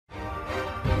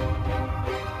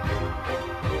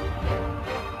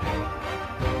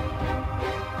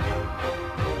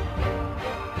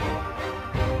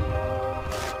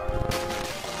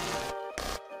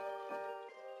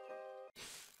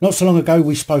Not so long ago,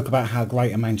 we spoke about how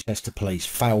Greater Manchester Police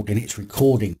failed in its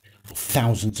recording of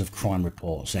thousands of crime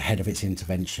reports ahead of its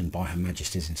intervention by Her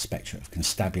Majesty's Inspectorate of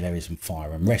Constabularies and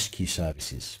Fire and Rescue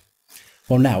Services.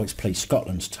 Well, now it's Police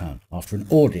Scotland's turn, after an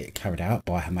audit carried out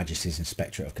by Her Majesty's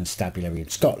Inspectorate of Constabulary in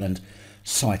Scotland,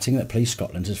 citing that Police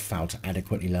Scotland has failed to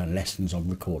adequately learn lessons on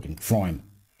recording crime.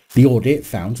 The audit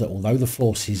found that although the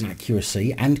force's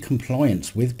accuracy and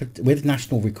compliance with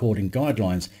national recording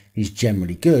guidelines is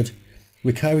generally good,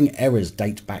 recurring errors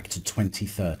date back to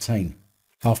 2013.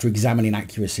 After examining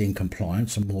accuracy and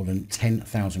compliance on more than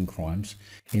 10,000 crimes,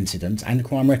 incidents and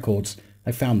crime records,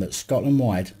 they found that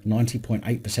Scotland-wide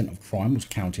 90.8% of crime was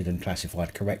counted and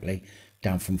classified correctly,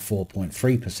 down from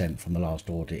 4.3% from the last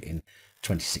audit in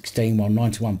 2016, while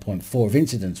 91.4% of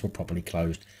incidents were properly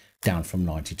closed, down from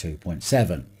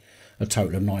 92.7%. A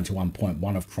total of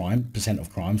 91.1%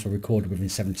 of crimes were recorded within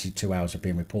 72 hours of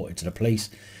being reported to the police.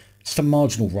 Just a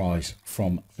marginal rise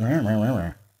from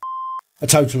a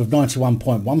total of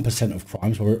 91.1% of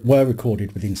crimes were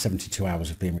recorded within 72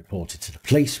 hours of being reported to the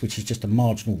police, which is just a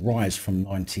marginal rise from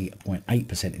 90.8% in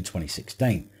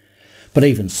 2016. But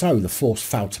even so, the force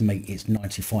failed to meet its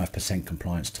 95%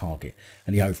 compliance target,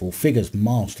 and the overall figures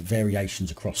masked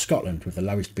variations across Scotland, with the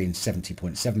lowest being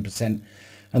 70.7%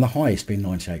 and the highest being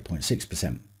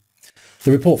 98.6%.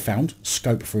 The report found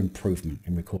scope for improvement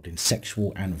in recording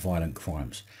sexual and violent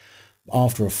crimes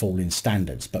after a fall in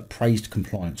standards, but praised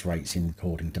compliance rates in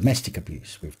recording domestic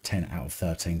abuse, with 10 out of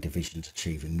 13 divisions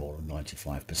achieving more than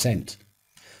 95%.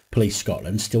 Police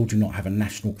Scotland still do not have a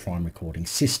national crime recording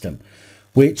system,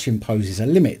 which imposes a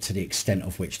limit to the extent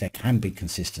of which there can be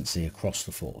consistency across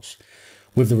the force,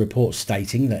 with the report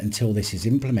stating that until this is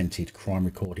implemented, crime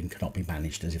recording cannot be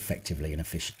managed as effectively and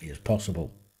efficiently as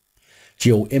possible.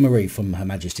 Gill Imery from Her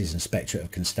Majesty's Inspectorate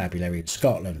of Constabulary in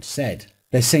Scotland said,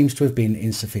 "There seems to have been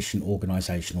insufficient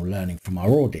organisational learning from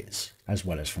our audits, as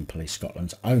well as from Police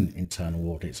Scotland's own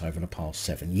internal audits over the past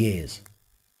 7 years."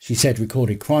 She said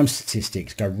recorded crime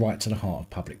statistics go right to the heart of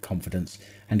public confidence,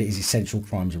 and it is essential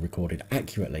crimes are recorded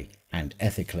accurately and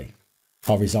ethically.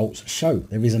 Our results show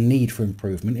there is a need for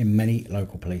improvement in many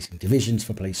local policing divisions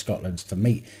for Police Scotland to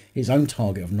meet its own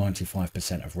target of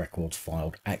 95% of records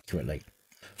filed accurately.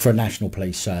 For a national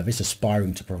police service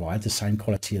aspiring to provide the same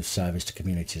quality of service to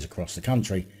communities across the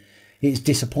country, it is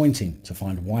disappointing to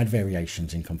find wide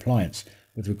variations in compliance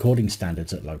with recording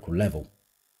standards at local level.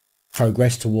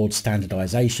 Progress towards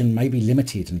standardisation may be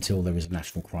limited until there is a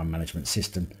national crime management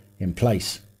system in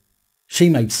place. She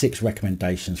made 6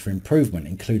 recommendations for improvement,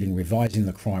 including revising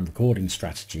the crime recording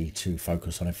strategy to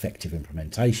focus on effective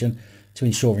implementation, to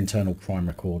ensure internal crime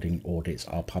recording audits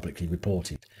are publicly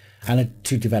reported, and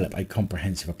to develop a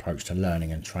comprehensive approach to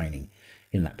learning and training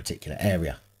in that particular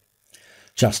area.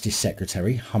 Justice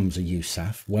Secretary Humza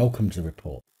Yousaf welcomed the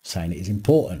report, saying it is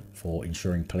important for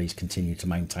ensuring police continue to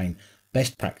maintain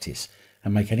best practice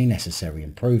and make any necessary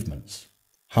improvements.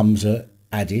 Humza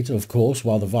added, of course,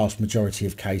 while the vast majority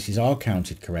of cases are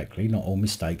counted correctly, not all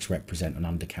mistakes represent an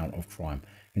undercount of crime.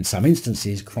 In some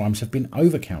instances, crimes have been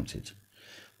overcounted.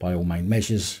 By all main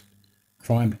measures,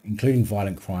 crime, including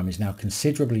violent crime, is now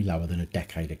considerably lower than a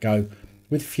decade ago,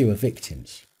 with fewer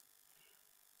victims.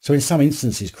 So in some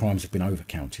instances, crimes have been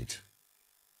overcounted.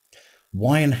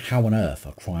 Why and how on earth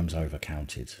are crimes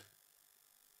overcounted?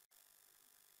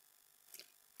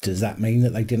 Does that mean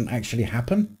that they didn't actually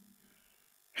happen?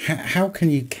 How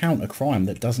can you count a crime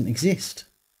that doesn't exist?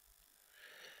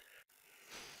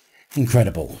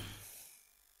 Incredible.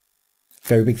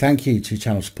 Very big thank you to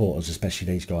channel supporters, especially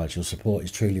these guys. Your support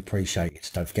is truly appreciated.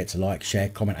 Don't forget to like, share,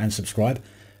 comment and subscribe.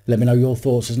 Let me know your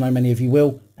thoughts, as I know many of you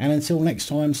will. And until next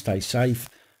time, stay safe,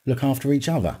 look after each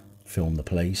other, film the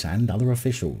police and other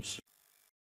officials.